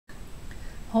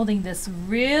holding this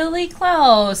really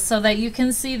close so that you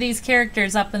can see these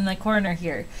characters up in the corner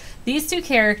here. These two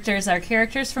characters are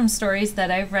characters from stories that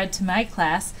I've read to my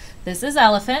class. This is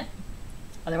Elephant,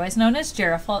 otherwise known as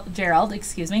Gerald,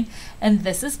 excuse me, and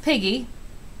this is Piggie,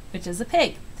 which is a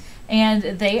pig.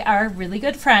 And they are really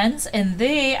good friends, and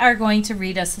they are going to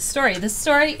read us a story. This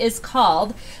story is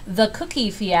called The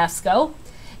Cookie Fiasco,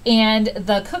 and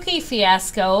The Cookie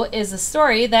Fiasco is a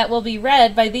story that will be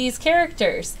read by these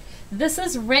characters. This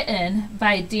is written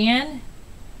by Dan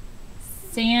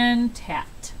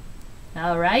Santat.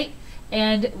 All right,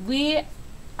 and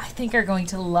I think, are going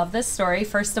to love this story.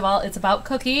 First of all, it's about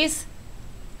cookies,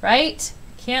 right?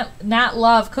 Can't not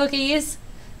love cookies.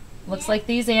 Looks like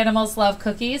these animals love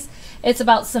cookies. It's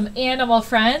about some animal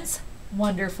friends.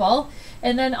 Wonderful.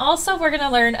 And then also we're going to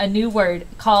learn a new word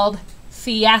called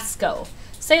fiasco.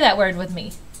 Say that word with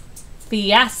me.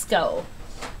 Fiasco.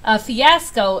 A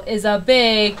fiasco is a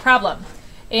big problem,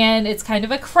 and it's kind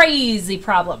of a crazy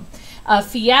problem. A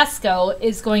fiasco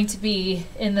is going to be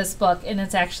in this book, and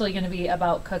it's actually going to be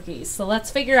about cookies. So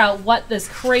let's figure out what this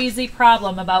crazy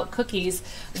problem about cookies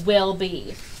will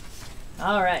be.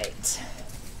 All right.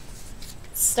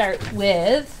 Start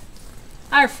with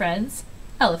our friends,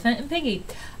 Elephant and Piggie.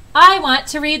 I want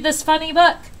to read this funny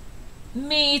book.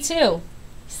 Me too.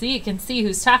 See, you can see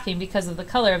who's talking because of the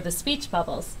color of the speech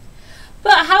bubbles.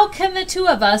 But how can the two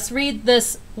of us read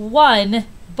this one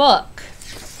book?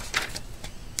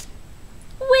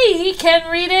 We can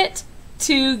read it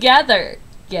together.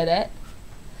 Get it?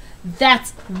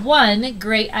 That's one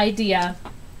great idea.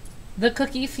 The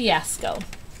Cookie Fiasco.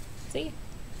 See?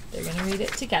 They're going to read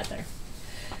it together.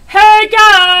 Hey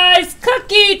guys!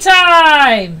 Cookie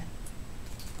time!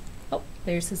 Oh,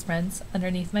 there's his friends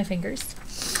underneath my fingers.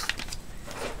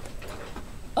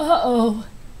 Uh-oh.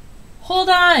 Hold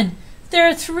on. There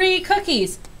are 3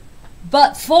 cookies,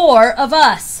 but 4 of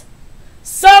us.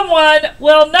 Someone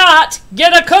will not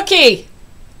get a cookie.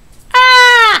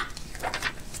 Ah!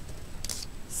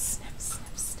 Snip,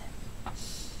 snip, snip.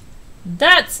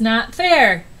 That's not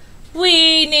fair.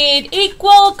 We need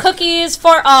equal cookies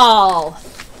for all.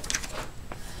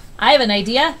 I have an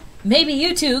idea. Maybe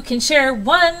you two can share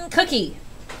 1 cookie.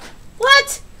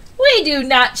 What? We do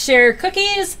not share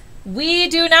cookies. We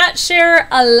do not share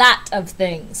a lot of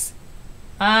things.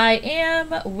 I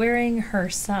am wearing her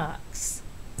socks.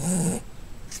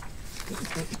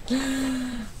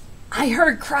 I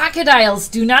heard crocodiles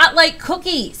do not like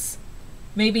cookies.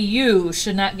 Maybe you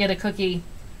should not get a cookie.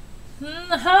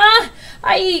 Huh?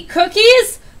 I eat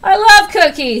cookies? I love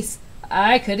cookies.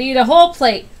 I could eat a whole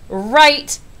plate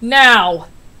right now.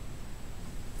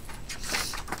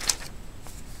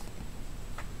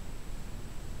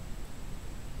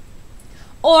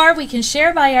 Or we can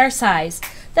share by our size.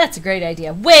 That's a great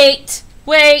idea. Wait,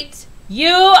 wait. You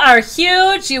are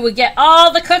huge. You would get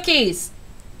all the cookies.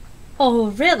 Oh,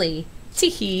 really?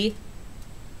 Tee-hee.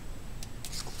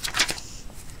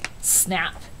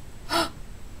 Snap.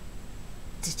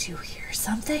 Did you hear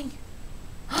something?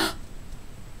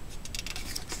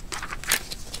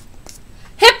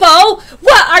 Hippo,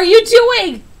 what are you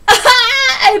doing?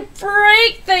 I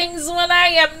break things when I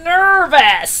am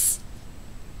nervous.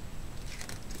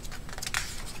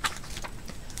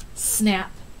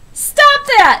 Snap. Stop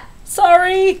that!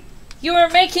 Sorry. You are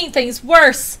making things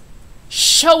worse.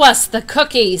 Show us the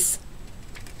cookies.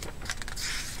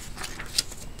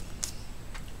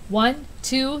 1,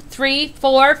 2, 3,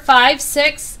 4, 5,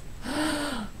 6.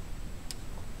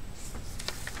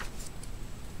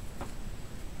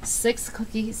 6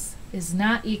 cookies is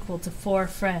not equal to 4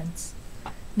 friends.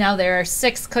 Now there are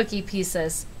 6 cookie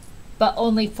pieces, but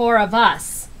only 4 of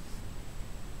us.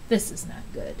 This is not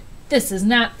good. This is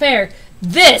not fair.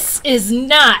 This is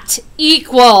not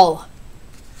equal.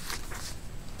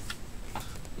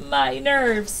 My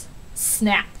nerves.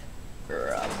 Snap.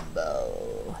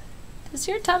 Grumble. Does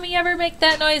your tummy ever make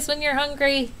that noise when you're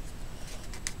hungry?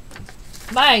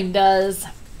 Mine does.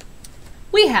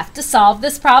 We have to solve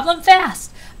this problem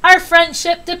fast. Our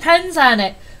friendship depends on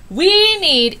it. We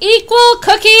need equal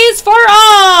cookies for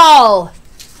all.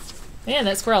 Man,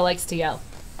 that squirrel likes to yell.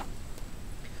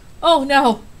 Oh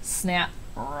no. Snap.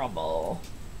 Rumble.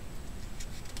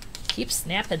 Keep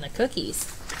snapping the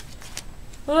cookies.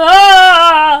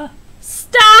 Ah!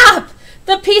 Stop!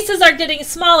 The pieces are getting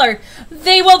smaller.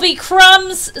 They will be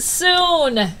crumbs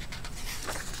soon.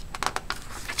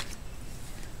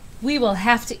 We will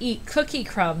have to eat cookie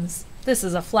crumbs. This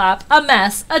is a flop, a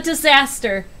mess, a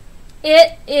disaster.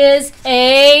 It is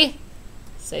a,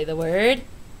 say the word,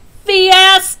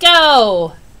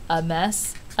 fiasco. A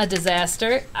mess, a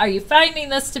disaster. Are you finding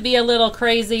this to be a little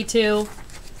crazy too?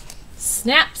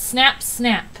 Snap, snap,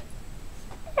 snap.